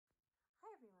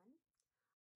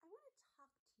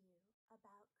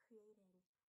about creating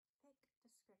thick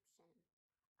description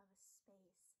of a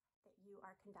space that you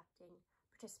are conducting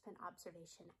participant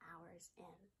observation hours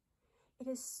in. It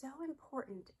is so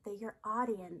important that your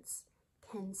audience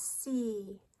can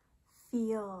see,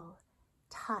 feel,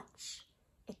 touch,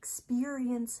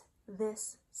 experience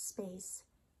this space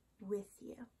with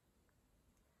you.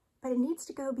 But it needs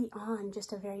to go beyond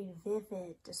just a very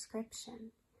vivid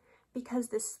description, because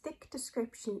this thick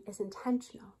description is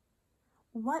intentional.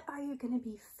 What are you going to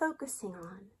be focusing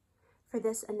on for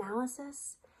this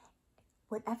analysis?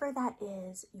 Whatever that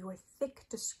is, your thick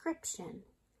description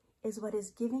is what is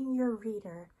giving your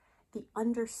reader the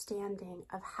understanding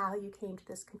of how you came to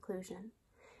this conclusion.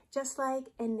 Just like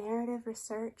in narrative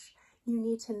research, you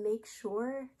need to make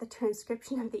sure the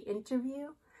transcription of the interview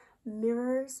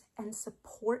mirrors and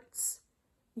supports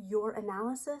your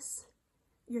analysis.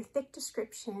 Your thick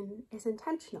description is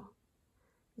intentional.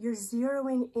 You're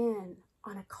zeroing in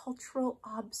on a cultural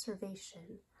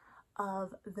observation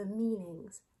of the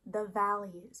meanings, the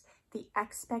values, the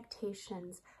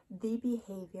expectations, the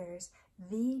behaviors,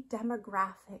 the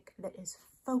demographic that is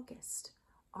focused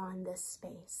on this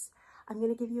space. I'm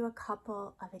going to give you a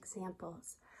couple of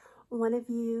examples. One of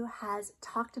you has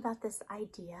talked about this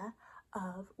idea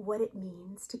of what it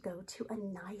means to go to a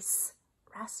nice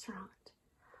restaurant.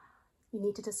 You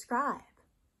need to describe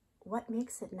what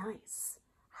makes it nice.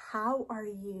 How are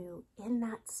you in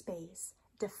that space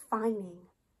defining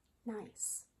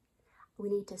nice? We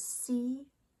need to see,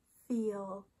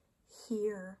 feel,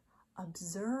 hear,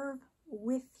 observe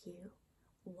with you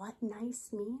what nice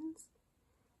means,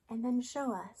 and then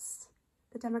show us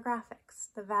the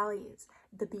demographics, the values,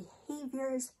 the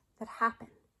behaviors that happen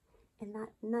in that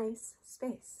nice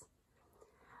space.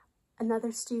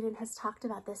 Another student has talked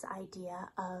about this idea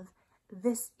of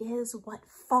this is what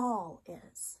fall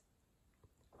is.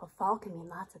 Well, fall can mean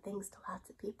lots of things to lots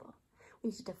of people.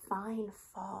 We need to define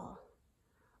fall.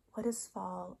 What does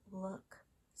fall look,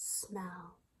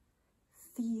 smell,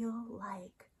 feel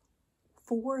like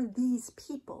for these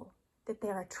people that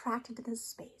they're attracted to this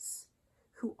space?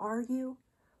 Who are you?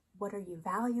 What are you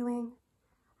valuing?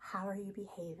 How are you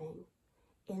behaving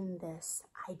in this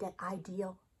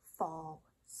ideal fall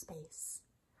space?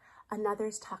 Another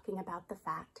is talking about the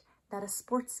fact that a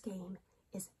sports game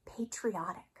is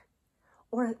patriotic,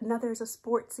 or another is a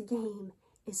sports game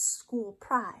is school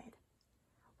pride.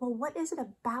 Well, what is it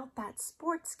about that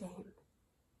sports game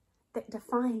that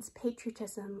defines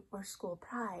patriotism or school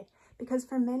pride? Because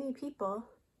for many people,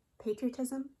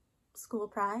 patriotism, school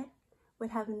pride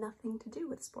would have nothing to do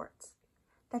with sports.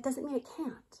 That doesn't mean it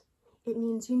can't. It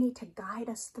means you need to guide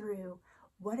us through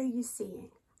what are you seeing?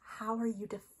 How are you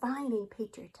defining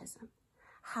patriotism?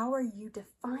 How are you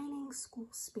defining school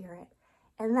spirit?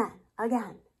 And then,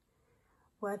 again,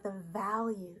 what are the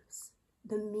values,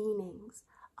 the meanings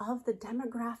of the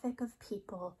demographic of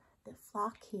people that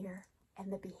flock here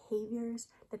and the behaviors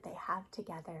that they have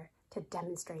together to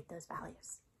demonstrate those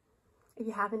values? If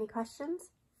you have any questions,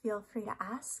 feel free to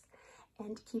ask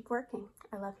and keep working.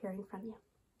 I love hearing from you.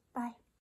 Bye.